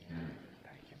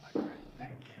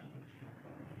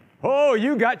Oh,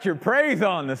 you got your praise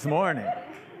on this morning.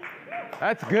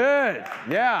 That's good.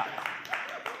 Yeah,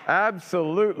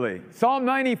 absolutely. Psalm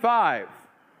 95.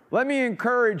 Let me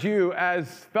encourage you as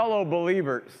fellow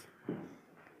believers.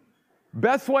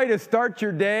 Best way to start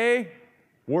your day,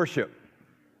 worship.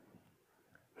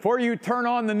 Before you turn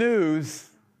on the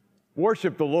news,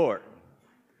 worship the Lord.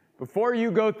 Before you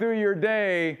go through your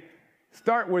day,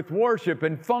 start with worship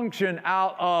and function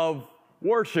out of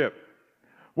worship.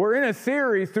 We're in a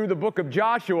series through the book of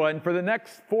Joshua, and for the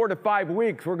next 4 to 5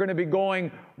 weeks, we're going to be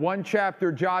going one chapter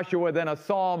Joshua, then a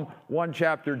psalm, one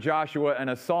chapter Joshua, and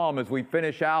a psalm as we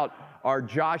finish out our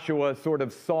Joshua sort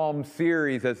of psalm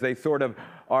series as they sort of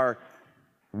are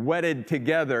wedded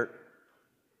together.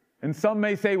 And some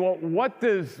may say, well, what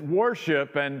does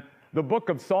worship and the book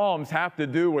of Psalms have to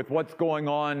do with what's going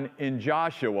on in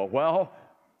Joshua? Well,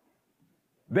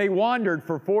 they wandered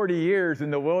for 40 years in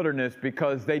the wilderness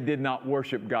because they did not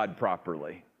worship God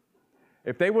properly.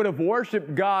 If they would have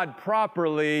worshiped God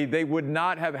properly, they would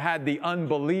not have had the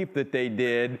unbelief that they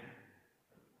did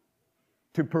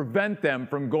to prevent them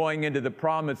from going into the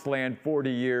promised land 40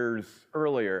 years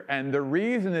earlier. And the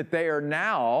reason that they are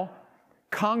now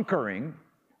conquering,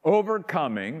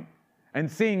 overcoming,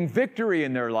 and seeing victory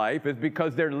in their life is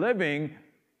because they're living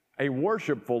a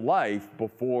worshipful life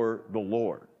before the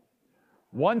Lord.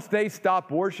 Once they stop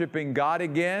worshiping God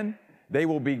again, they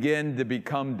will begin to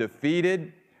become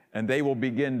defeated, and they will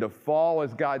begin to fall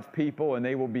as God's people, and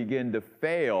they will begin to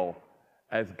fail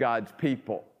as God's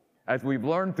people. As we've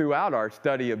learned throughout our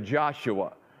study of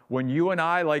Joshua, when you and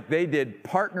I, like they did,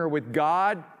 partner with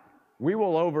God, we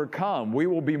will overcome. We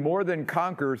will be more than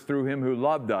conquerors through Him who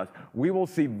loved us. We will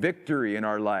see victory in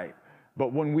our life.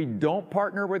 But when we don't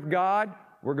partner with God,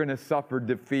 we're going to suffer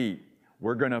defeat.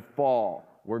 We're going to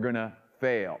fall. We're going to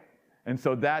fail. And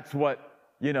so that's what,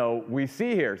 we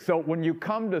see here. So when you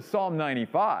come to Psalm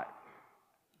 95,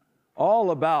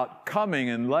 all about coming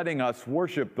and letting us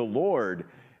worship the Lord,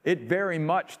 it very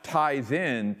much ties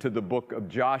in to the book of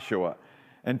Joshua.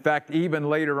 In fact, even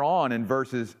later on in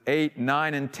verses 8,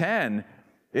 9, and 10,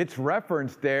 it's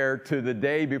referenced there to the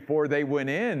day before they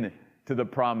went in to the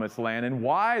promised land and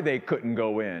why they couldn't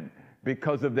go in,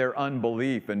 because of their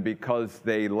unbelief and because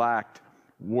they lacked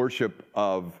worship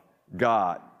of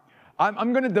God.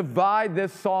 I'm going to divide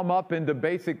this psalm up into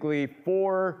basically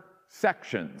 4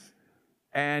 sections.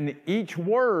 And each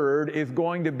word is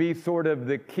going to be sort of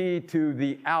the key to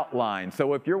the outline.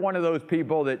 So if you're one of those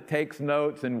people that takes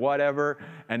notes and whatever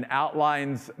and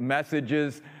outlines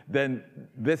messages, then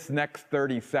this next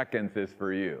 30 seconds is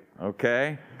for you,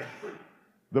 okay?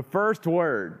 The first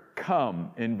word,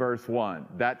 come, in verse 1.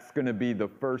 That's going to be the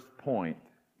first point,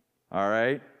 all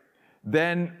right?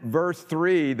 Then verse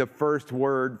 3, the first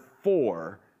word,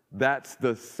 for. That's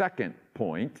the second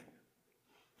point.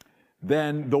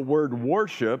 Then the word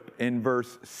worship in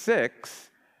verse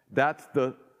 6, that's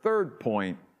the third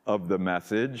point of the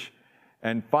message.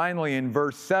 And finally in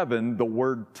verse 7, the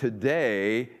word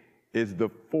today is the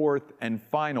fourth and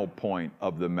final point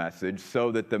of the message,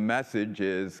 so that the message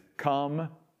is come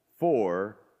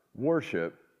for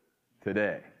worship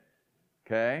today.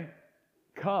 Okay?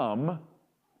 Come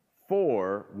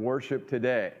for worship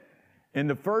today. In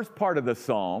the first part of the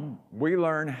psalm, we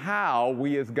learn how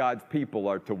we as God's people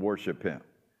are to worship Him.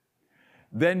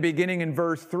 Then beginning in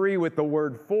verse 3 with the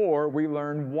word for, we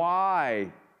learn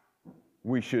why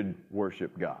we should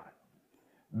worship God.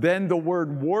 Then the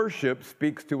word worship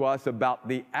speaks to us about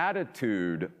the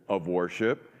attitude of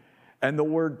worship, and the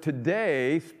word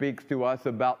today speaks to us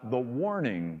about the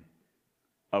warning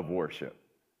of worship.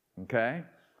 Okay?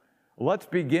 Let's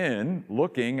begin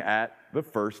looking at the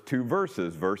first 2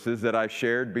 verses that I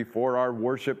shared before our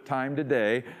worship time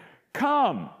today.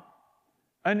 Come,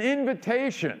 an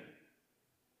invitation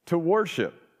to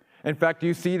worship. In fact,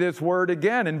 you see this word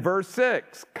again in verse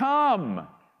 6. Come.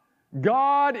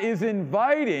 God is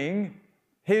inviting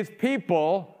His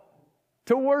people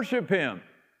to worship Him.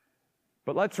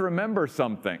 But let's remember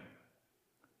something.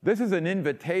 This is an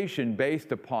invitation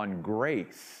based upon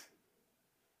grace.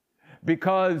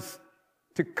 Because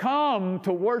to come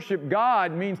to worship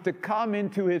God means to come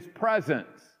into His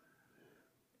presence,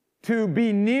 to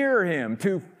be near Him,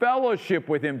 to fellowship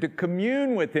with Him, to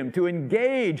commune with Him, to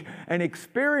engage and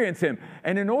experience Him.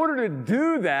 And in order to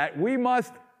do that, we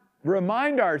must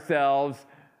remind ourselves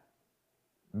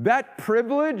that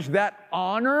privilege, that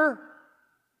honor,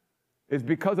 is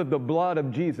because of the blood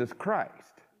of Jesus Christ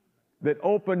that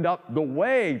opened up the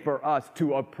way for us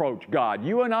to approach God.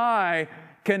 You and I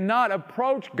cannot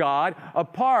approach God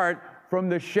apart from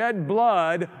the shed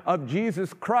blood of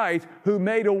Jesus Christ, who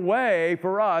made a way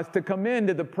for us to come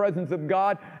into the presence of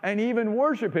God and even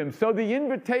worship Him. So the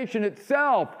invitation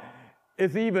itself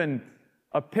is even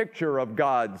a picture of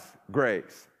God's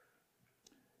grace.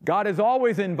 God is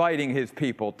always inviting His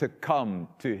people to come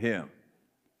to Him.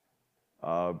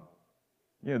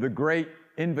 The great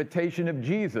invitation of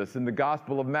Jesus in the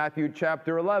Gospel of Matthew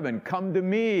chapter 11, "Come to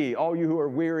me, all you who are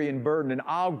weary and burdened, and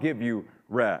I'll give you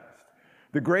rest."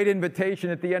 The great invitation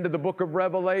at the end of the book of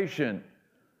Revelation,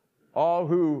 "All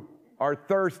who are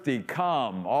thirsty,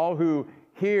 come. All who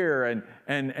hear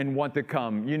and want to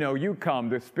come, you come."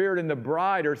 The Spirit and the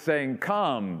bride are saying,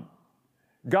 "Come."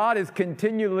 God is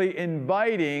continually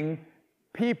inviting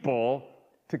people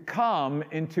to come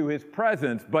into His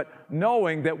presence, but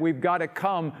knowing that we've got to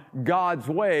come God's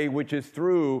way, which is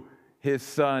through His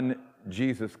Son,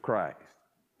 Jesus Christ.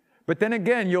 But then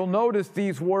again, you'll notice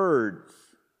these words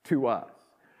to us.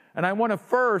 And I want to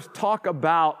first talk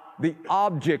about the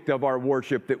object of our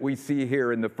worship that we see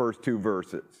here in the first two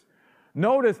verses.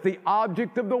 Notice the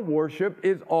object of the worship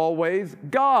is always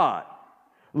God.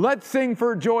 Let's sing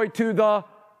for joy to the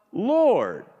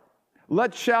Lord.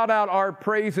 Let's shout out our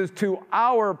praises to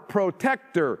our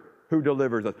protector who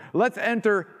delivers us. Let's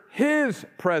enter His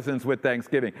presence with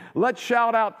thanksgiving. Let's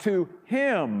shout out to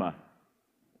Him.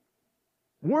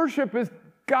 Worship has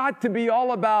got to be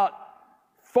all about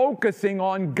focusing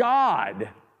on God.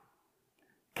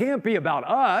 Can't be about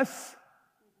us.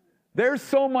 There's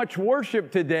so much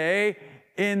worship today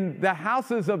in the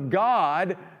houses of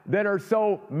God that are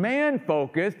so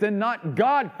man-focused and not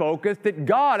God-focused that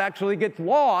God actually gets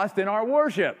lost in our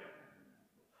worship.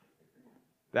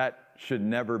 That should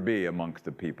never be amongst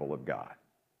the people of God.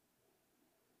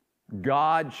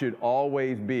 God should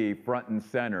always be front and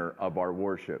center of our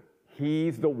worship.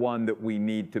 He's the one that we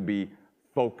need to be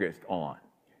focused on.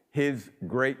 His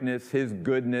greatness, His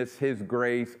goodness, His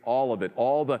grace, all of it,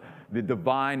 all the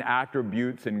divine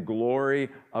attributes and glory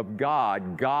of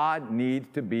God. God needs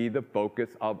to be the focus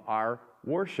of our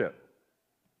worship.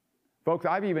 Folks,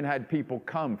 I've even had people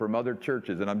come from other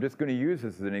churches, and I'm just going to use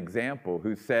this as an example,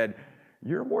 who said,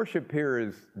 "Your worship here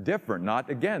is different." Not,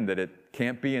 again, that it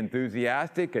can't be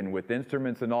enthusiastic and with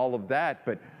instruments and all of that,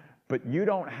 but you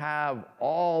don't have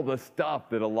all the stuff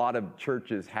that a lot of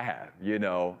churches have,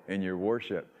 in your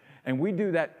worship. And we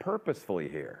do that purposefully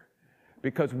here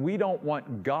because we don't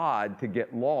want God to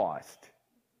get lost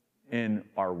in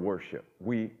our worship.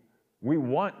 We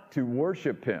want to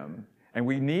worship Him, and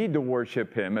we need to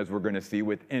worship Him, as we're going to see,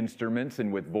 with instruments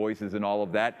and with voices and all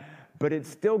of that. But it's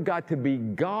still got to be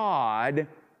God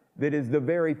that is the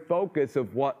very focus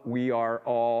of what we are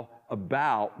all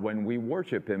about when we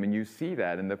worship Him. And you see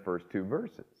that in the first two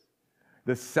verses.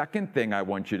 The second thing I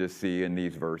want you to see in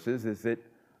these verses is that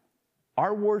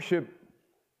our worship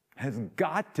has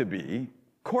got to be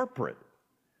corporate.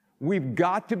 We've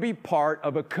got to be part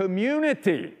of a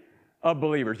community of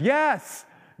believers. Yes,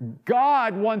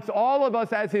 God wants all of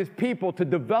us as His people to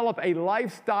develop a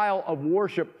lifestyle of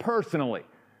worship personally,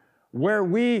 where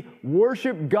we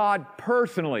worship God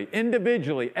personally,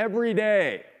 individually, every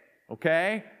day,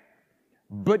 okay?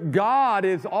 But God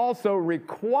is also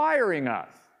requiring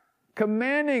us,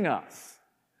 commanding us,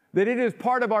 that it is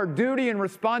part of our duty and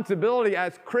responsibility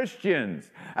as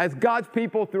Christians, as God's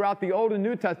people throughout the Old and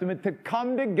New Testament, to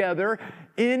come together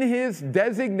in His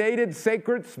designated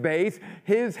sacred space,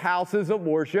 His houses of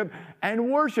worship, and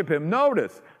worship Him.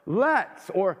 Notice, let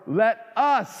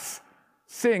us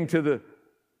sing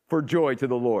for joy to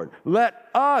the Lord. Let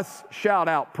us shout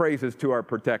out praises to our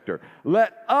protector.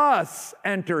 Let us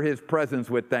enter His presence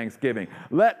with thanksgiving.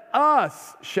 Let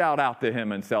us shout out to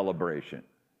Him in celebration.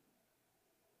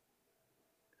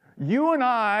 You and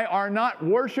I are not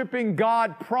worshiping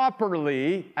God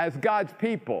properly as God's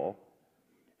people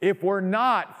if we're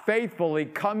not faithfully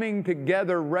coming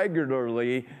together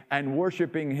regularly and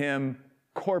worshiping Him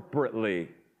corporately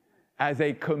as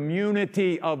a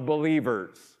community of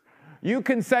believers. You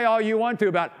can say all you want to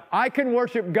about, I can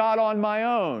worship God on my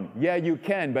own. Yeah, you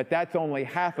can, but that's only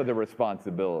half of the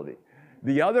responsibility.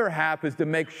 The other half is to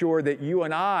make sure that you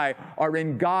and I are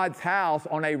in God's house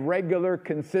on a regular,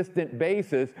 consistent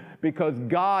basis, because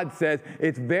God says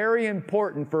it's very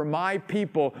important for my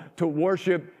people to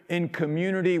worship in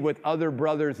community with other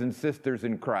brothers and sisters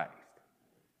in Christ.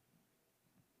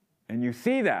 And you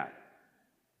see that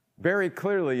very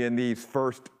clearly in these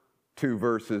first two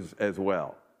verses as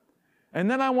well. And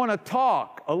then I want to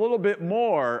talk a little bit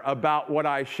more about what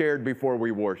I shared before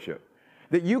we worship.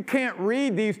 That you can't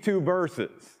read these two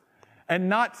verses and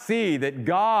not see that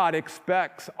God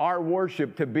expects our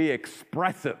worship to be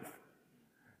expressive,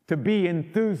 to be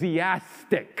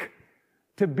enthusiastic,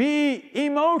 to be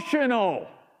emotional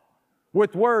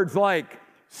with words like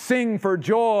sing for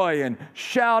joy and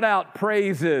shout out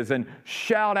praises and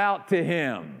shout out to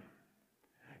Him.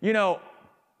 You know,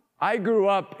 I grew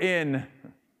up in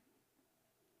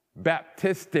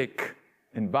Baptistic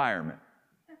environment.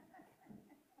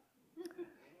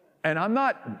 And I'm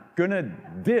not going to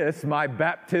diss my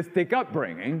Baptistic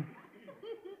upbringing.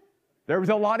 There was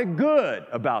a lot of good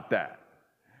about that.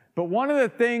 But one of the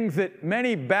things that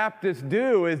many Baptists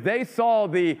do is they saw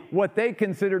what they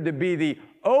considered to be the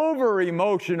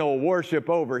over-emotional worship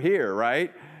over here,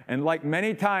 right? And like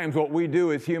many times what we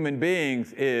do as human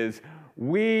beings is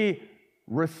we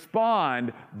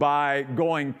respond by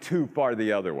going too far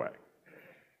the other way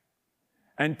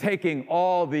and taking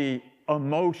all the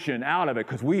emotion out of it,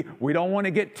 because we don't want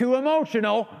to get too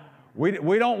emotional.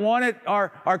 We don't want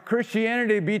our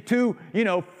Christianity to be too,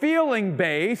 feeling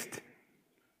based.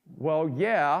 Well,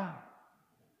 yeah,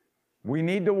 we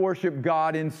need to worship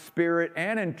God in spirit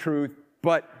and in truth,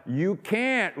 but you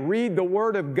can't read the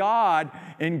Word of God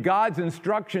in God's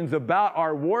instructions about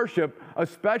our worship,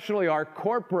 especially our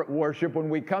corporate worship when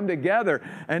we come together,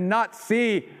 and not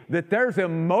see that there's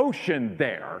emotion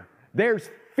there. There's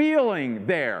feeling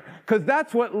there, because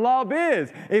that's what love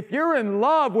is. If you're in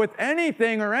love with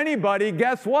anything or anybody,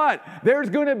 guess what? There's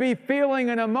going to be feeling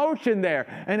and emotion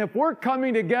there. And if we're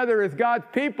coming together as God's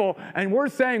people and we're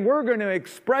saying we're going to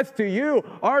express to you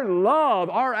our love,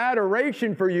 our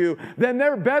adoration for you, then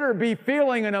there better be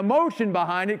feeling and emotion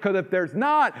behind it, because if there's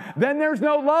not, then there's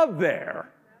no love there.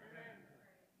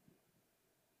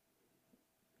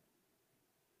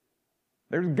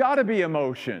 There's got to be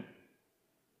emotion.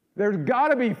 There's got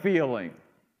to be feeling.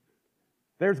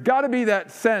 There's got to be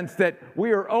that sense that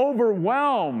we are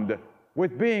overwhelmed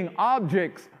with being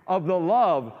objects of the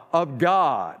love of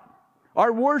God.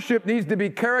 Our worship needs to be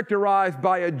characterized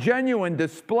by a genuine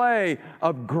display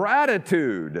of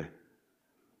gratitude.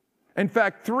 In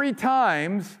fact, 3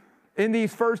 times in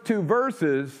these first 2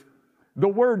 verses, the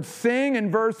word sing in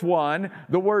verse 1,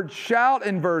 the word shout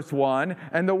in verse 1,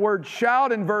 and the word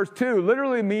shout in verse 2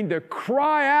 literally mean to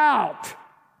cry out.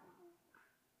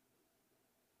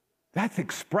 That's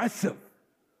expressive.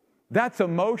 That's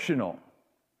emotional.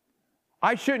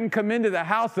 I shouldn't come into the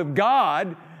house of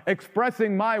God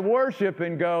expressing my worship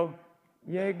and go,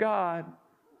 yay, God.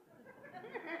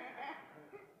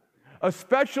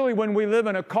 Especially when we live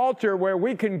in a culture where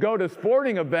we can go to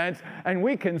sporting events and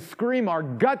we can scream our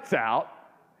guts out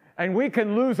and we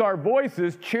can lose our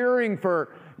voices cheering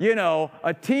for,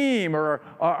 a team or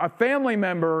a family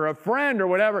member or a friend or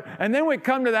whatever, and then we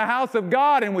come to the house of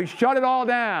God and we shut it all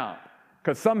down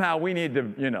because somehow we need to,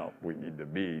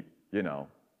 be,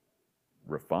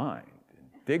 refined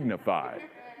and dignified.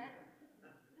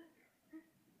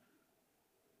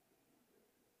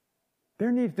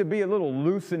 There needs to be a little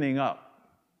loosening up.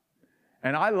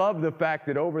 And I love the fact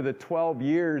that over the 12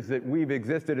 years that we've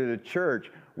existed at a church,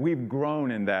 we've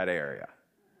grown in that area.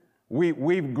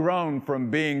 We've grown from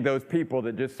being those people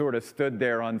that just sort of stood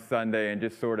there on Sunday and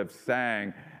just sort of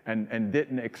sang and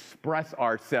didn't express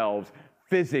ourselves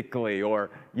physically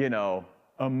or,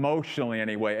 emotionally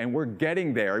anyway. And we're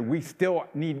getting there. We still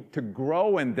need to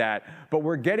grow in that, but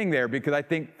we're getting there because I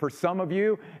think for some of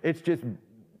you, it's just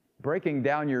breaking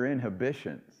down your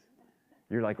inhibitions.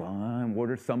 You're like, well,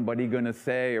 what is somebody going to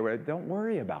say? Or don't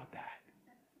worry about that.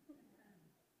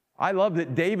 I love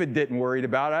that David didn't worry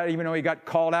about it, even though he got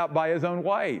called out by his own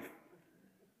wife.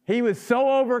 He was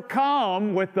so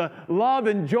overcome with the love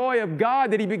and joy of God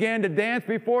that he began to dance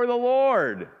before the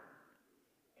Lord.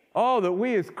 Oh, that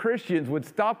we as Christians would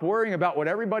stop worrying about what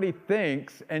everybody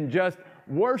thinks and just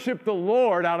worship the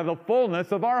Lord out of the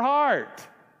fullness of our heart.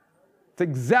 It's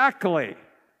exactly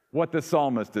what the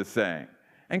psalmist is saying.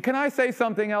 And can I say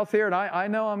something else here? And I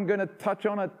know I'm going to touch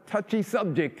on a touchy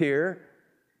subject here.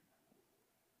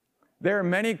 There are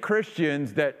many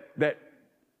Christians that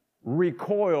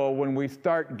recoil when we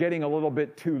start getting a little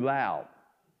bit too loud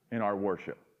in our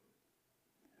worship.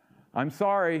 I'm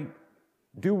sorry,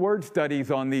 do word studies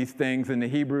on these things in the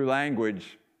Hebrew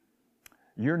language.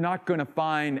 You're not going to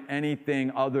find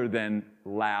anything other than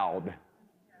loud.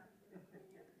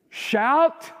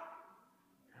 Shout.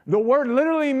 The word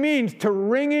literally means to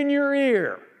ring in your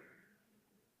ear.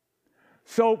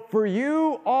 So for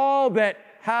you all that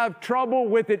have trouble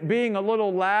with it being a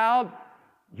little loud,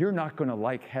 you're not going to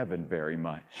like heaven very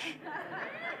much.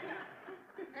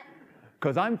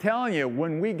 Because I'm telling you,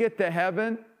 when we get to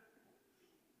heaven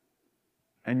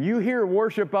and you hear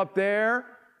worship up there,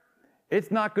 it's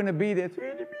not going to be this.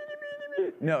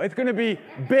 No, it's going to be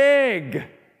big.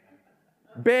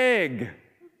 Big.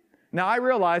 Now, I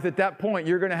realize at that point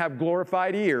you're going to have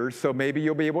glorified ears, so maybe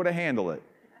you'll be able to handle it.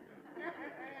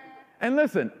 And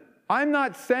listen, I'm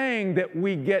not saying that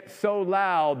we get so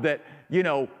loud that,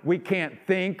 we can't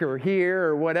think or hear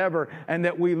or whatever, and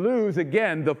that we lose,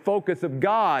 again, the focus of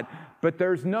God. But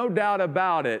there's no doubt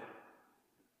about it,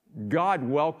 God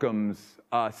welcomes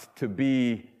us to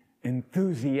be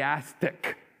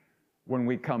enthusiastic when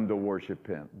we come to worship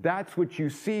Him. That's what you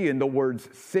see in the words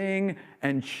sing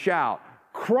and shout.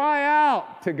 Cry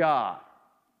out to God.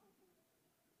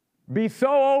 Be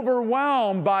so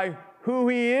overwhelmed by who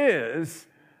He is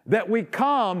that we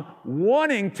come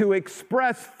wanting to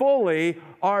express fully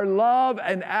our love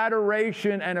and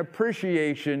adoration and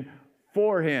appreciation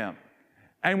for Him.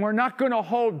 And we're not going to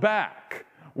hold back.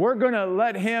 We're going to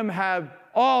let Him have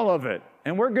all of it.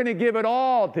 And we're going to give it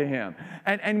all to Him.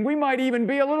 And we might even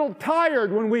be a little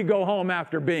tired when we go home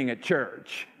after being at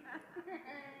church.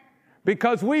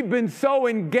 Because we've been so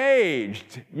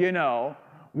engaged,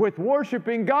 with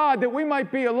worshiping God that we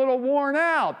might be a little worn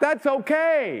out. That's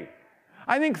okay.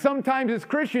 I think sometimes as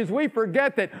Christians we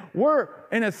forget that we're,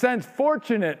 in a sense,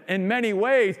 fortunate in many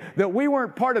ways that we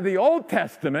weren't part of the Old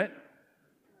Testament.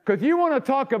 Because you want to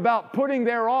talk about putting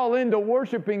their all into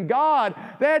worshiping God,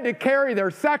 they had to carry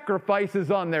their sacrifices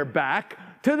on their back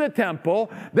to the temple.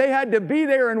 They had to be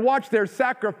there and watch their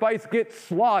sacrifice get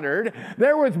slaughtered.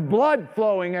 There was blood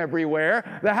flowing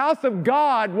everywhere. The house of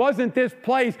God wasn't this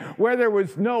place where there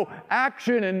was no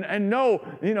action and no,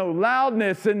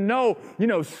 loudness and no,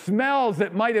 smells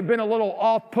that might have been a little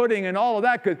off-putting and all of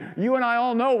that, because you and I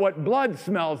all know what blood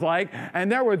smells like,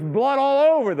 and there was blood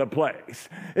all over the place.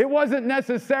 It wasn't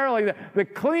necessarily the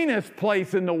cleanest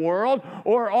place in the world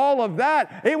or all of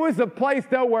that. It was a place,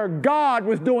 though, where God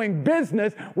was doing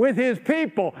business with His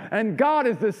people. And God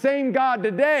is the same God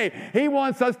today. He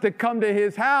wants us to come to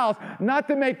His house, not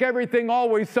to make everything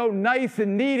always so nice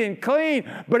and neat and clean,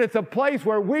 but it's a place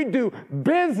where we do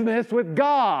business with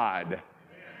God.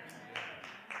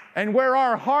 And where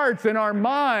our hearts and our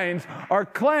minds are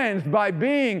cleansed by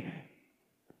being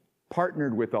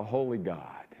partnered with a holy God.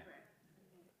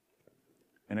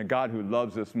 And a God who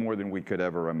loves us more than we could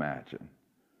ever imagine.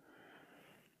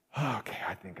 Okay,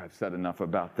 I think I've said enough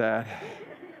about that.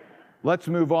 Let's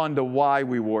move on to why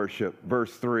we worship.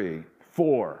 Verse 3.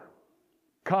 For.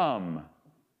 Come.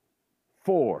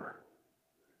 For.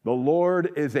 The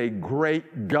Lord is a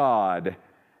great God,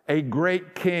 a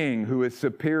great King who is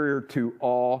superior to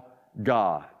all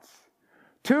gods.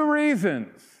 2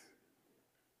 reasons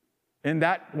in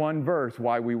that one verse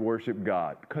why we worship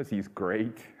God. Because He's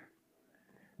great.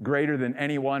 Greater than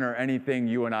anyone or anything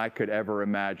you and I could ever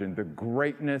imagine. The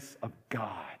greatness of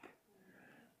God.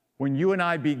 When you and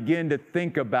I begin to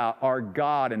think about our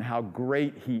God and how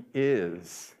great He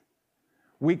is,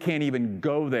 we can't even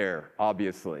go there,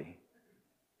 obviously,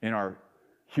 in our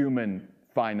human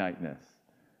finiteness.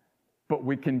 But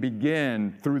we can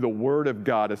begin through the Word of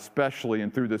God especially,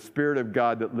 and through the Spirit of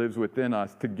God that lives within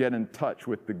us, to get in touch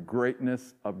with the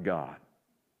greatness of God.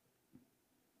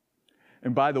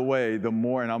 And by the way, the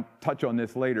more, and I'll touch on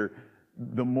this later,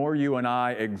 the more you and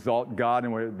I exalt God,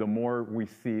 and the more we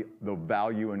see the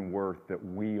value and worth that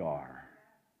we are.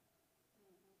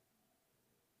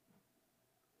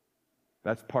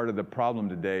 That's part of the problem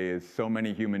today, is so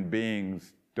many human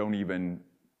beings don't even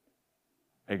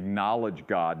acknowledge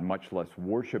God, much less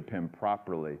worship Him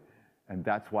properly. And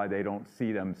that's why they don't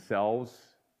see themselves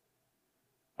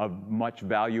of much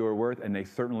value or worth, and they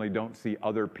certainly don't see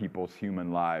other people's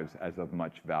human lives as of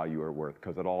much value or worth,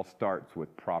 because it all starts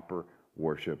with proper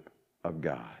worship of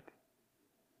God.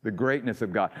 The greatness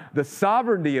of God. The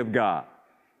sovereignty of God.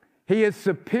 He is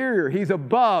superior. He's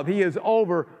above. He is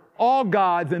over all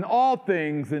gods and all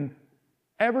things and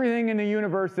everything in the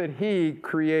universe that He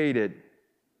created.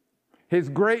 His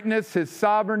greatness, His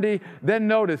sovereignty. Then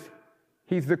notice,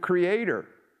 He's the creator.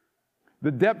 The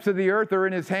depths of the earth are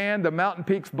in His hand. The mountain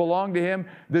peaks belong to Him.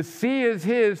 The sea is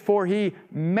His, for He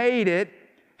made it.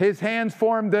 His hands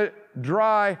formed the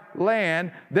dry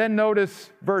land. Then notice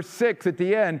verse 6 at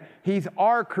the end. He's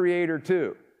our creator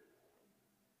too.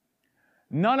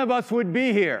 None of us would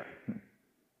be here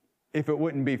if it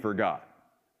wouldn't be for God.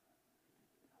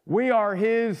 We are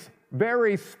His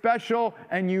very special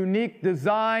and unique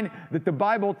design that the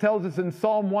Bible tells us in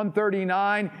Psalm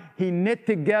 139, He knit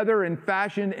together and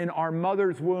fashioned in our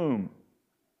mother's womb.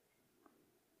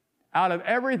 Out of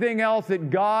everything else that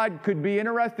God could be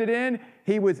interested in,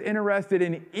 He was interested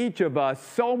in each of us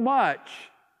so much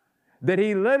that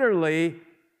He literally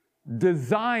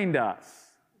designed us.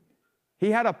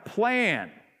 He had a plan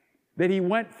that He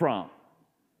went from.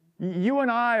 You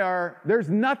and I there's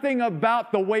nothing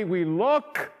about the way we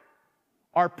look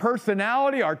Our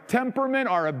personality, our temperament,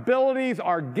 our abilities,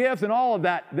 our gifts, and all of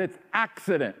that, that's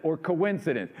accident or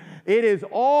coincidence. It is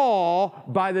all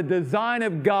by the design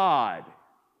of God,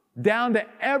 down to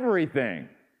everything,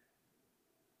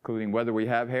 including whether we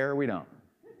have hair or we don't.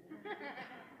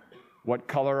 What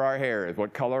color our hair is,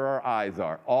 what color our eyes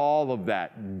are, all of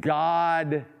that.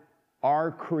 God,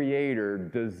 our Creator,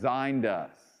 designed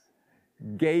us,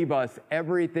 gave us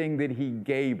everything that He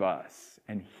gave us,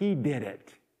 and He did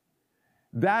it.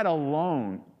 That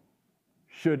alone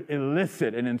should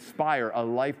elicit and inspire a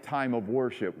lifetime of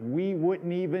worship. We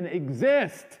wouldn't even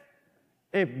exist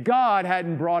if God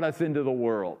hadn't brought us into the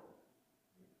world.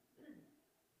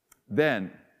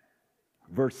 Then,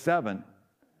 verse 7,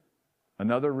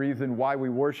 another reason why we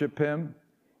worship Him,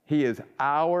 He is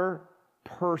our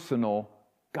personal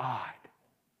God.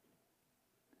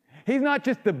 He's not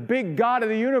just the big God of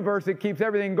the universe that keeps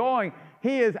everything going.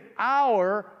 He is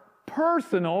our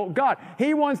personal God.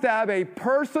 He wants to have a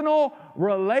personal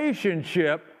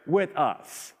relationship with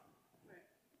us.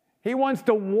 He wants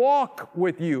to walk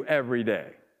with you every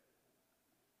day.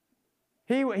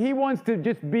 He wants to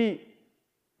just be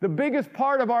the biggest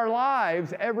part of our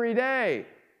lives every day.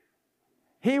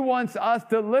 He wants us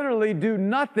to literally do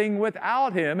nothing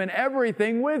without Him and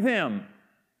everything with Him.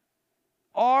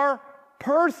 Our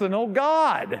personal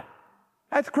God.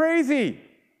 That's crazy.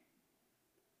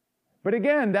 But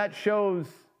again, that shows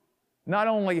not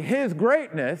only His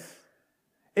greatness,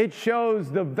 it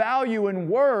shows the value and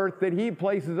worth that He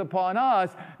places upon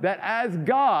us, that as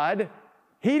God,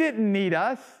 He didn't need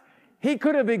us. He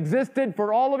could have existed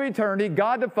for all of eternity,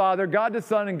 God the Father, God the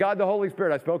Son, and God the Holy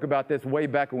Spirit. I spoke about this way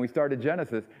back when we started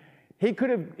Genesis. He could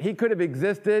have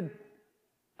existed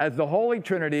as the Holy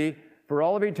Trinity for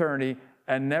all of eternity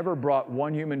and never brought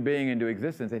one human being into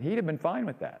existence, and He'd have been fine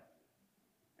with that.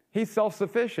 He's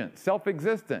self-sufficient,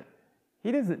 self-existent.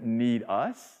 He doesn't need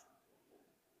us.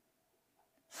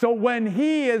 So when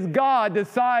He, as God,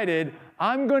 decided,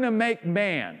 I'm going to make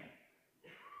man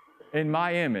in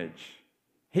my image,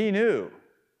 He knew,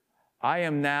 I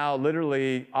am now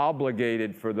literally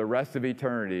obligated for the rest of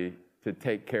eternity to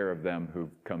take care of them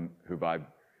who've I've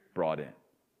brought in.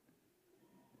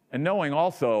 And knowing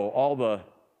also all the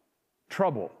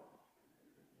trouble,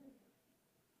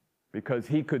 because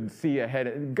He could see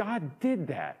ahead. God did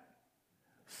that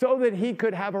so that He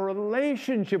could have a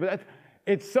relationship with us.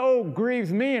 It so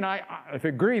grieves me, and if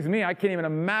it grieves me, I can't even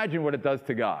imagine what it does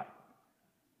to God.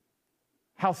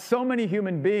 How so many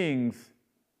human beings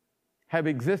have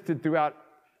existed throughout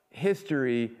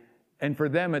history, and for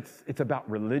them it's about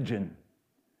religion.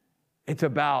 It's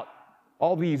about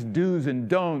all these do's and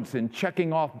don'ts and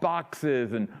checking off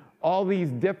boxes and all these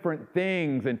different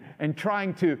things and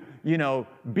trying to,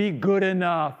 be good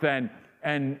enough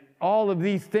and all of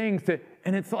these things.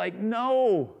 And it's like,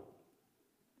 no.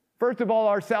 First of all,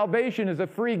 our salvation is a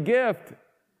free gift.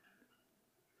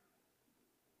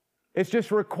 It's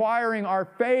just requiring our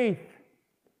faith.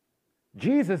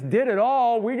 Jesus did it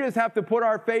all. We just have to put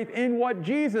our faith in what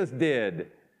Jesus did.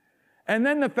 And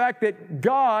then the fact that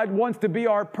God wants to be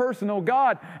our personal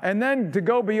God. And then to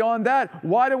go beyond that,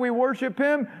 why do we worship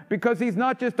Him? Because He's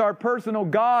not just our personal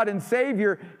God and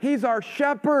Savior, He's our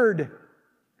shepherd.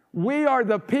 We are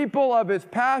the people of His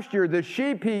pasture, the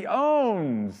sheep He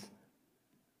owns.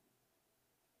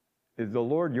 Is the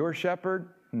Lord your shepherd?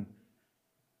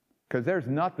 Because there's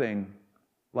nothing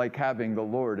like having the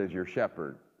Lord as your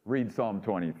shepherd. Read Psalm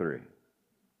 23.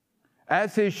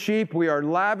 As His sheep, we are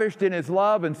lavished in His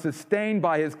love and sustained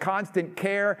by His constant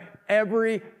care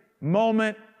every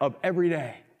moment of every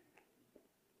day.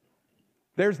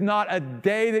 There's not a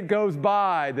day that goes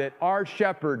by that our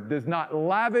shepherd does not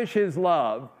lavish His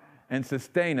love and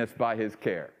sustain us by His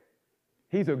care.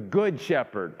 He's a good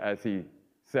shepherd, as He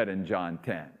said in John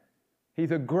 10.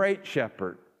 He's a great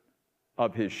shepherd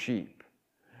of His sheep.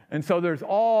 And so there's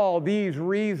all these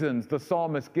reasons the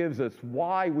psalmist gives us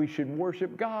why we should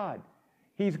worship God.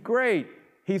 He's great.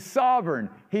 He's sovereign.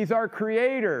 He's our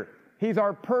Creator. He's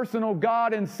our personal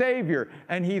God and Savior.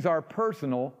 And He's our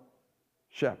personal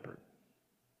shepherd.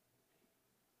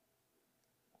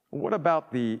 What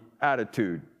about the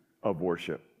attitude of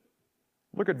worship?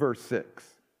 Look at verse 6.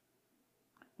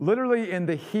 Literally in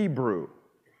the Hebrew,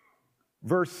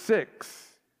 verse 6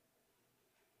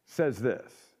 says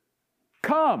this: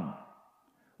 Come,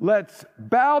 let's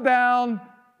bow down,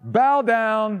 bow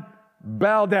down,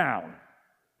 bow down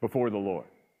before the Lord.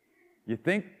 You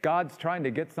think God's trying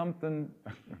to get something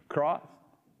across?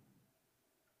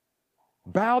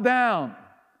 Bow down,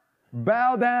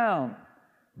 bow down,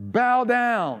 bow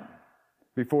down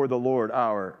before the Lord,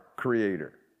 our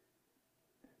Creator.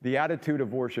 The attitude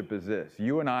of worship is this: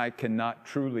 you and I cannot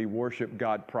truly worship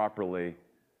God properly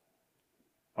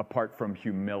apart from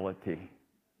humility.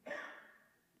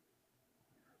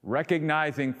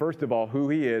 Recognizing, first of all, who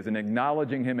He is and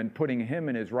acknowledging Him and putting Him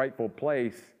in His rightful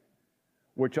place,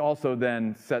 which also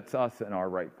then sets us in our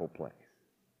rightful place.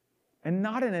 And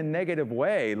not in a negative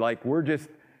way, like we're just,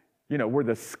 we're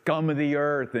the scum of the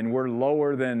earth and we're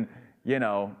lower than,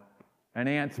 an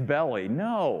ant's belly.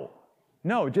 No,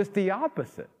 just the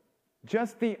opposite.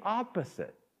 Just the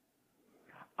opposite.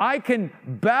 I can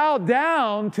bow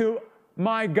down to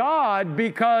my God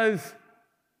because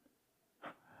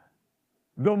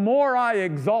the more I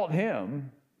exalt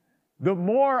Him, the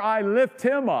more I lift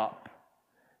Him up,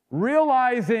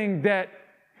 realizing that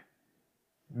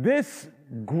this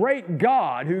great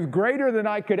God, who's greater than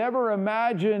I could ever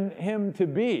imagine Him to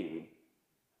be,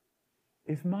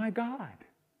 is my God,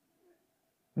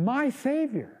 my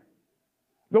Savior,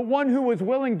 the one who was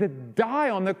willing to die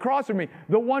on the cross for me,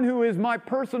 the one who is my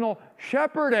personal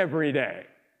shepherd every day.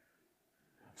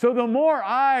 So the more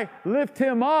I lift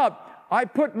Him up, I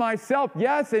put myself,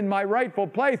 yes, in my rightful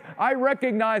place. I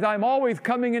recognize I'm always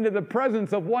coming into the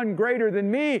presence of one greater than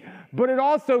me, but it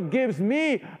also gives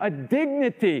me a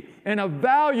dignity and a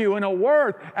value and a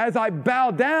worth as I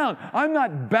bow down. I'm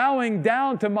not bowing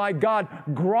down to my God,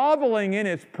 groveling in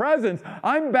His presence.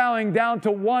 I'm bowing down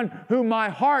to one who my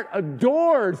heart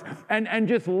adores and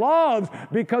just loves,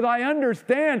 because I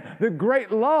understand the great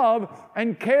love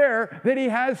and care that He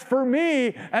has for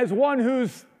me as one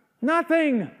who's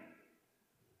nothing.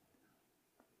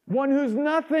 One who's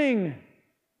nothing,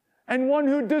 and one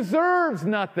who deserves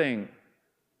nothing.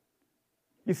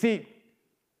 You see,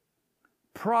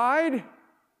 pride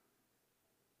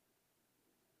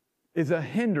is a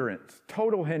hindrance,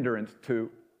 total hindrance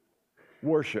to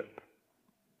worship.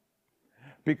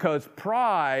 Because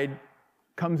pride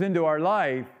comes into our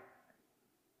life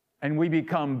and we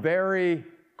become very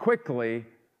quickly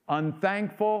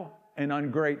unthankful and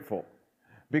ungrateful.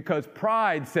 Because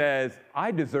pride says,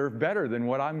 I deserve better than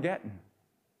what I'm getting.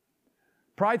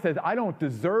 Pride says, I don't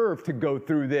deserve to go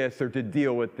through this or to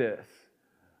deal with this.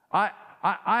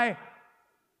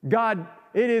 God,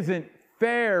 it isn't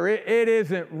fair. It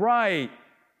isn't right.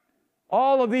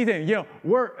 All of these things.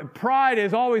 Pride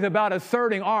is always about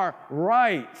asserting our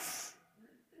rights.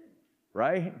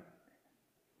 Right?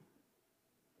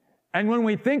 And when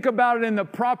we think about it in the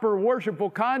proper worshipful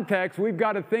context, we've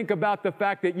got to think about the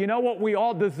fact that, what we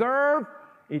all deserve?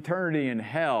 Eternity in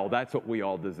hell. That's what we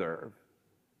all deserve.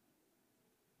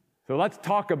 So let's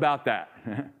talk about that.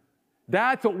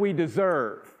 That's what we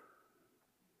deserve.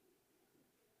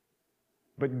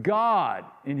 But God,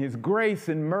 in His grace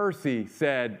and mercy,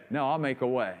 said, no, I'll make a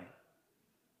way.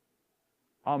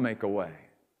 I'll make a way.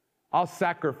 I'll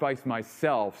sacrifice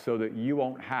myself so that you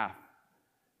won't have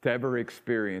to ever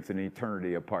experience an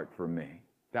eternity apart from me.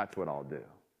 That's what I'll do.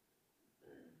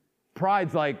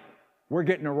 Pride's like, we're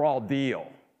getting a raw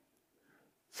deal.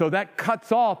 So that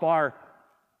cuts off our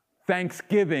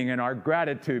thanksgiving and our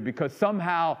gratitude, because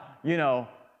somehow,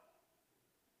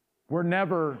 we're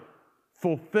never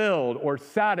fulfilled or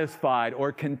satisfied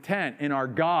or content in our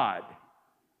God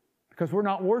because we're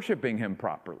not worshiping Him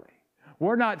properly.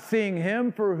 We're not seeing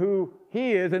Him for who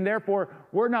He is, and therefore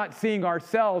we're not seeing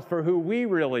ourselves for who we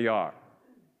really are.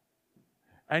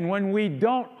 And when we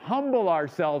don't humble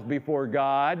ourselves before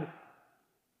God,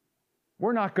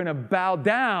 we're not going to bow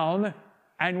down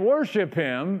and worship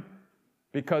Him,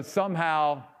 because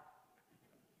somehow,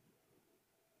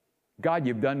 God,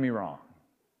 you've done me wrong.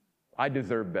 I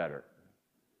deserve better.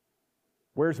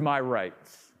 Where's my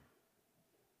rights?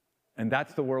 And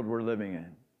that's the world we're living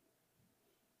in,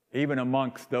 even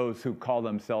amongst those who call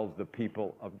themselves the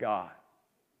people of God.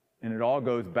 And it all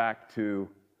goes back to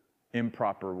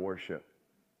improper worship.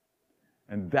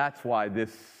 And that's why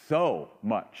this so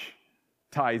much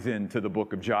ties into the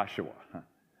book of Joshua.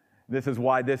 This is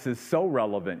why this is so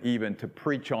relevant even to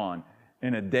preach on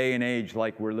in a day and age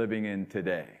like we're living in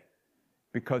today.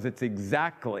 Because it's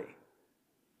exactly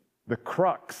the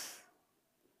crux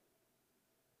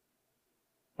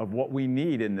of what we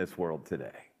need in this world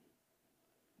today.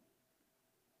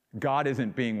 God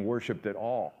isn't being worshiped at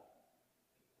all,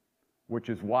 which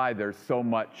is why there's so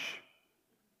much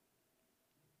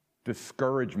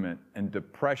discouragement and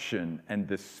depression and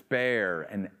despair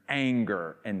and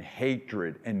anger and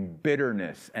hatred and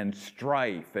bitterness and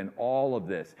strife and all of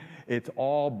this. It's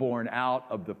all born out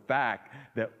of the fact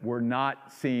that we're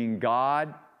not seeing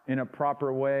God in a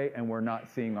proper way, and we're not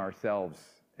seeing ourselves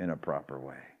in a proper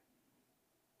way.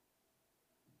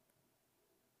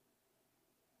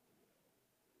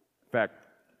 In fact,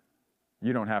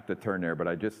 you don't have to turn there, but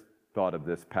I just thought of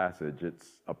this passage.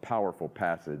 It's a powerful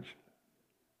passage.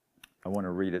 I want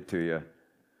to read it to you.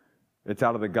 It's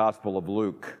out of the Gospel of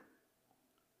Luke,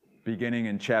 beginning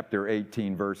in chapter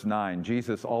 18, verse 9.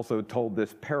 Jesus also told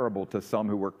this parable to some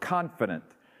who were confident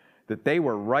that they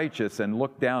were righteous and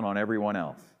looked down on everyone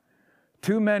else.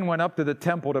 2 men went up to the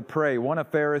temple to pray, one a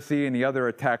Pharisee and the other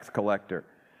a tax collector.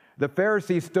 The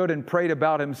Pharisee stood and prayed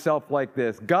about himself like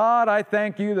this: God, I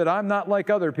thank you that I'm not like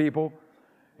other people,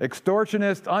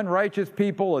 extortionists, unrighteous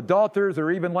people, adulterers, or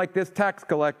even like this tax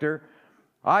collector.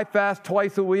 I fast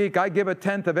twice a week. I give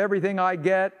 1/10 of everything I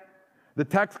get. The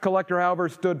tax collector, however,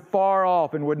 stood far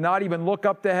off and would not even look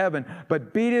up to heaven,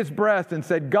 but beat his breast and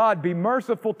said, God, be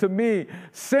merciful to me,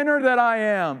 sinner that I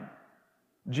am.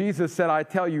 Jesus said, I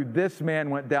tell you, this man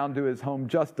went down to his home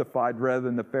justified rather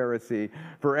than the Pharisee.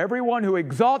 For everyone who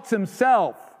exalts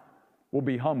himself will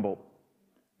be humbled,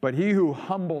 but he who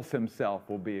humbles himself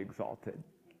will be exalted.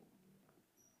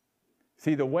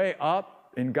 See, the way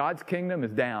up in God's kingdom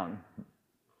is down.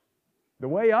 The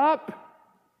way up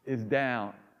is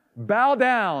down. Bow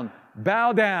down,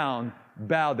 bow down,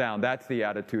 bow down. That's the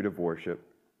attitude of worship.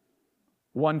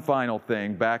 One final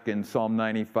thing, back in Psalm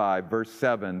 95, verse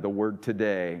 7, the word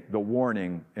today, the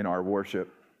warning in our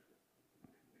worship.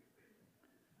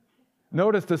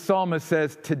 Notice the psalmist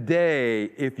says, today,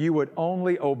 if you would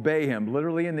only obey him,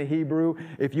 literally in the Hebrew,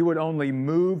 if you would only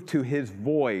move to his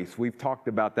voice. We've talked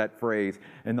about that phrase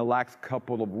in the last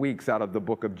couple of weeks out of the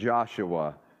book of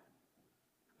Joshua.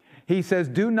 He says,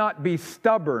 do not be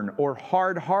stubborn or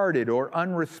hard-hearted or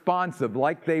unresponsive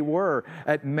like they were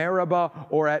at Meribah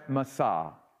or at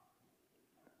Massah.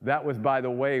 That was, by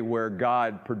the way, where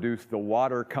God produced the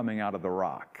water coming out of the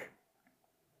rock,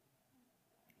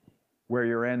 where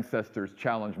your ancestors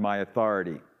challenged my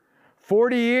authority.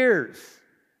 40 years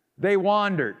they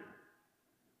wandered.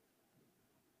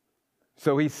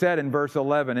 So he said in verse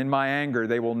 11, in my anger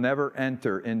they will never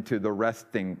enter into the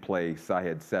resting place I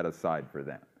had set aside for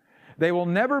them. They will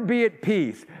never be at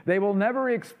peace. They will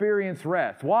never experience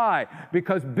rest. Why?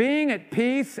 Because being at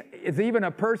peace, as even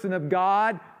a person of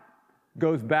God,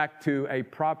 goes back to a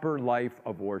proper life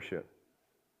of worship.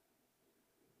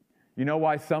 You know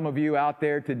why some of you out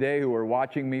there today who are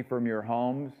watching me from your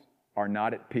homes are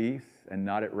not at peace and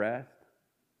not at rest?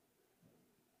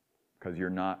 Because you're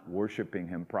not worshiping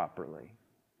him properly.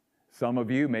 Some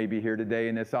of you may be here today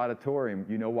in this auditorium.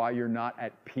 You know why you're not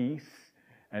at peace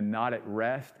and not at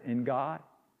rest in God?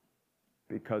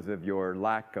 Because of your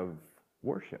lack of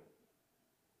worship.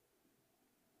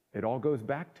 It all goes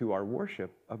back to our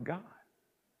worship of God.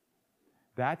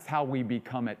 That's how we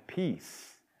become at peace.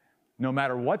 No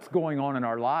matter what's going on in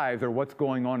our lives or what's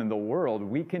going on in the world,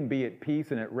 we can be at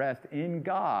peace and at rest in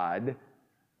God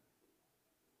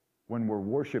when we're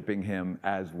worshiping him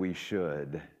as we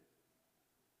should.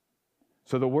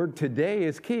 So the word today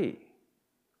is key.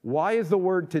 Why is the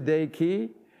word today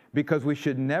key? Because we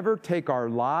should never take our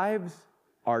lives,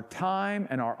 our time,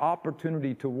 and our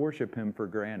opportunity to worship him for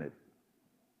granted.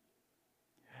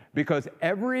 Because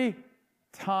every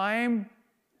time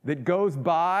that goes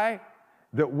by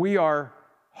that we are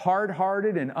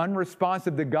hard-hearted and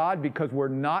unresponsive to God because we're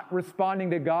not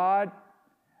responding to God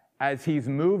as he's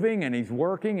moving and he's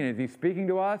working and as he's speaking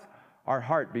to us, our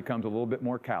heart becomes a little bit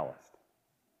more calloused.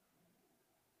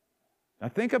 Now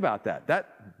think about that.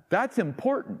 That's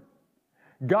important.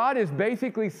 God is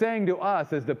basically saying to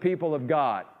us as the people of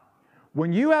God,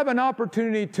 when you have an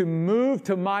opportunity to move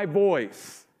to my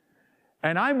voice,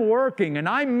 and I'm working and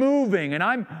I'm moving and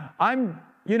I'm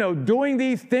doing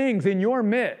these things in your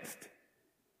midst,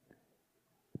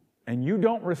 and you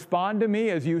don't respond to me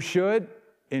as you should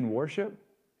in worship,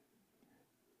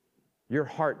 your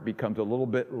heart becomes a little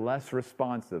bit less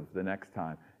responsive the next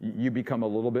time. You become a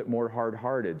little bit more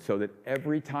hard-hearted, so that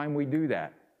every time we do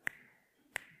that,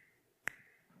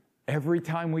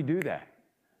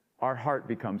 our heart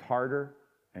becomes harder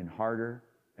and harder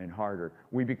and harder.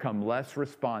 We become less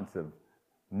responsive,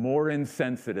 more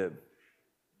insensitive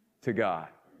to God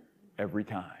every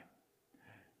time.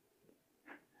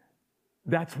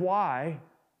 That's why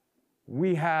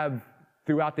we have,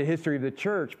 throughout the history of the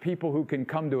church, people who can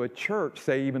come to a church,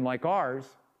 say even like ours,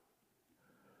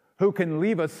 who can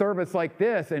leave a service like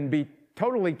this and be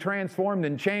totally transformed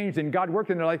and changed, and God worked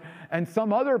in their life, and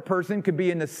some other person could be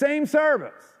in the same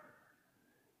service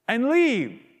and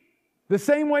leave the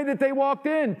same way that they walked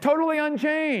in, totally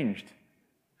unchanged.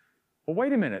 Well,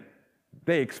 wait a minute.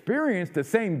 They experienced the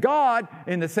same God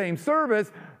in the same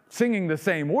service, singing the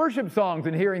same worship songs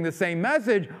and hearing the same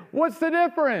message. What's the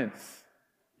difference?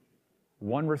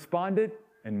 One responded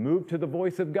and moved to the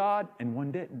voice of God, and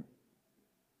one didn't.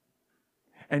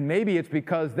 And maybe it's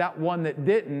because that one that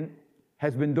didn't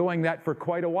has been doing that for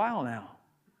quite a while now,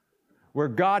 where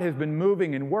God has been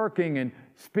moving and working and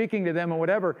speaking to them and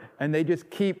whatever, and they just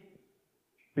keep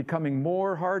becoming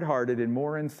more hard-hearted and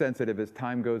more insensitive as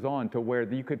time goes on, to where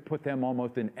you could put them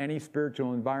almost in any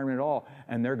spiritual environment at all,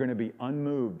 and they're going to be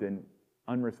unmoved and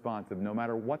unresponsive no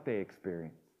matter what they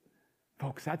experience.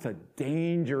 Folks, that's a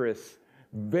dangerous,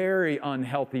 very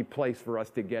unhealthy place for us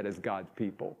to get as God's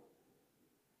people.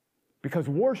 Because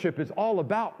worship is all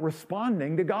about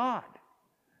responding to God.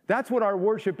 That's what our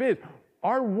worship is.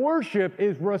 Our worship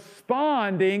is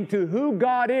responding to who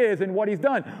God is and what He's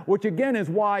done, which again is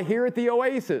why here at the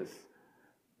Oasis,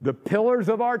 the pillars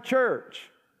of our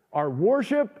church are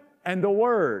worship and the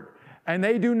Word. And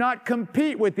they do not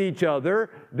compete with each other,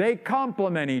 they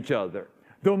complement each other.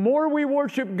 The more we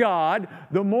worship God,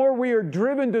 the more we are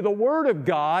driven to the Word of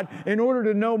God in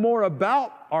order to know more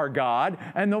about our God.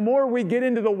 And the more we get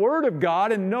into the Word of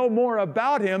God and know more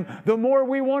about Him, the more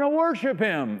we want to worship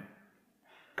Him.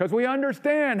 Because we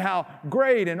understand how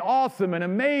great and awesome and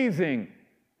amazing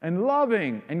and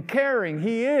loving and caring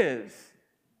He is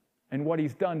and what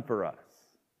He's done for us.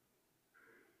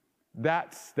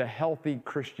 That's the healthy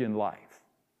Christian life.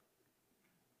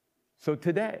 So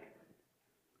today,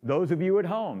 those of you at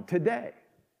home, today,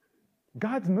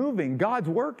 God's moving, God's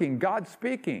working, God's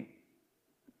speaking.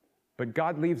 But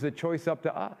God leaves the choice up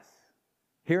to us.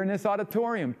 Here in this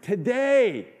auditorium,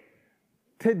 today.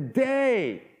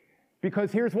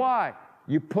 Because here's why.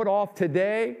 You put off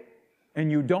today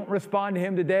and you don't respond to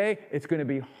Him today, it's going to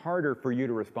be harder for you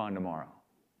to respond tomorrow.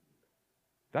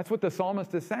 That's what the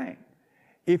psalmist is saying.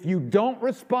 If you don't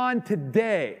respond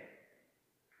today,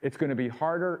 it's going to be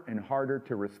harder and harder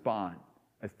to respond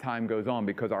as time goes on,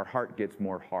 because our heart gets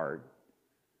more hard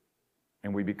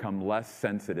and we become less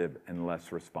sensitive and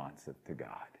less responsive to God.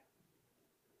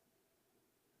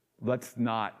 Let's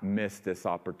not miss this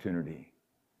opportunity.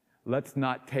 Let's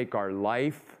not take our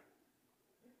life,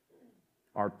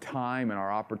 our time, and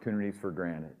our opportunities for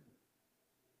granted.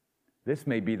 This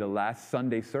may be the last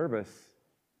Sunday service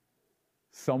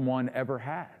someone ever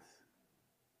has.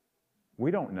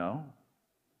 We don't know.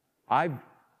 I've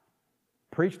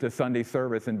preached a Sunday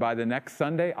service, and by the next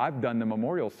Sunday, I've done the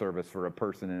memorial service for a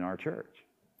person in our church.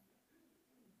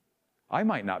 I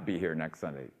might not be here next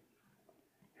Sunday.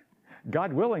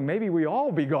 God willing, maybe we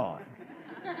all be gone.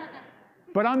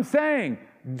 But I'm saying,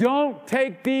 don't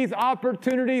take these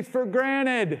opportunities for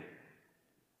granted.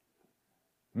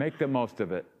 Make the most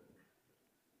of it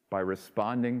by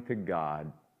responding to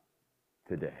God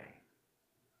today.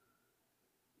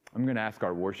 I'm going to ask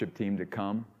our worship team to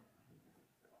come.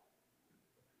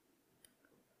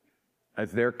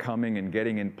 As they're coming and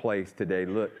getting in place today,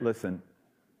 listen,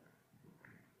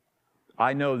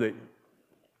 I know that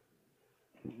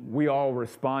we all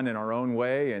respond in our own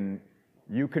way, and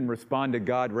you can respond to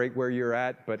God right where you're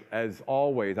at, but as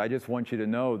always, I just want you to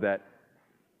know that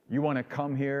you want to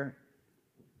come here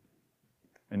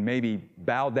and maybe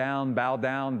bow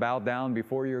down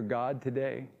before your God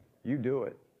today. You do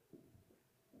it.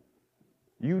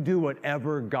 You do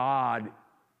whatever God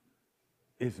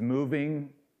is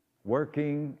moving,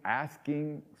 working,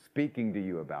 asking, speaking to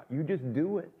you about. You just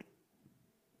do it.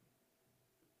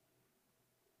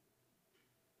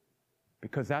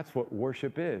 Because that's what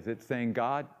worship is. It's saying,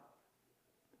 God,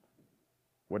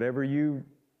 whatever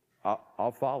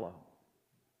I'll follow.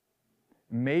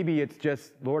 Maybe it's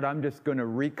just, Lord, I'm just going to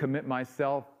recommit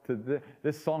myself to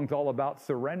this song's all about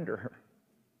surrender.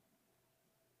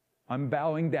 I'm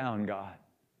bowing down, God.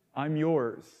 I'm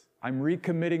yours. I'm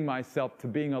recommitting myself to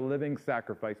being a living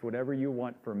sacrifice, whatever you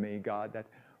want from me, God, that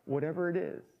whatever it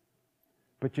is.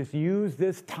 But just use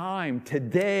this time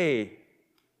today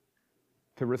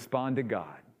to respond to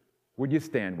God. Would you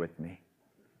stand with me?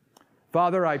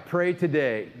 Father, I pray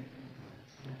today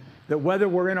that whether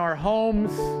we're in our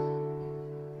homes,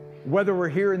 whether we're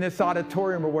here in this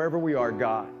auditorium or wherever we are,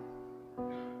 God,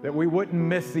 that we wouldn't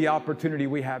miss the opportunity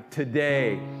we have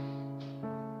today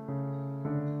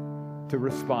to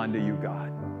respond to you,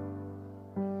 God.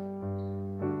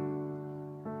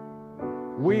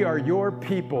 We are your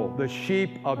people, the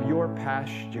sheep of your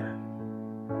pasture.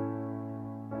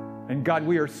 And God,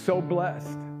 we are so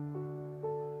blessed.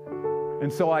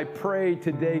 And so I pray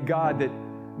today, God, that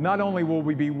not only will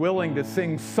we be willing to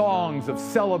sing songs of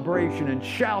celebration and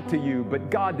shout to you,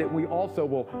 but God, that we also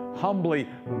will humbly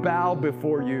bow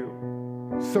before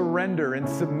you, surrender and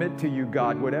submit to you,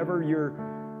 God, whatever you're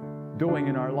doing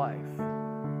in our life.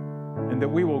 And that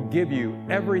we will give you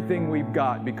everything we've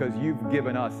got because you've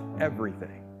given us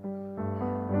everything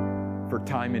for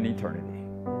time and eternity.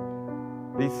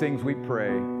 These things we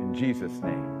pray in Jesus'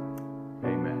 name.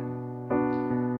 Amen.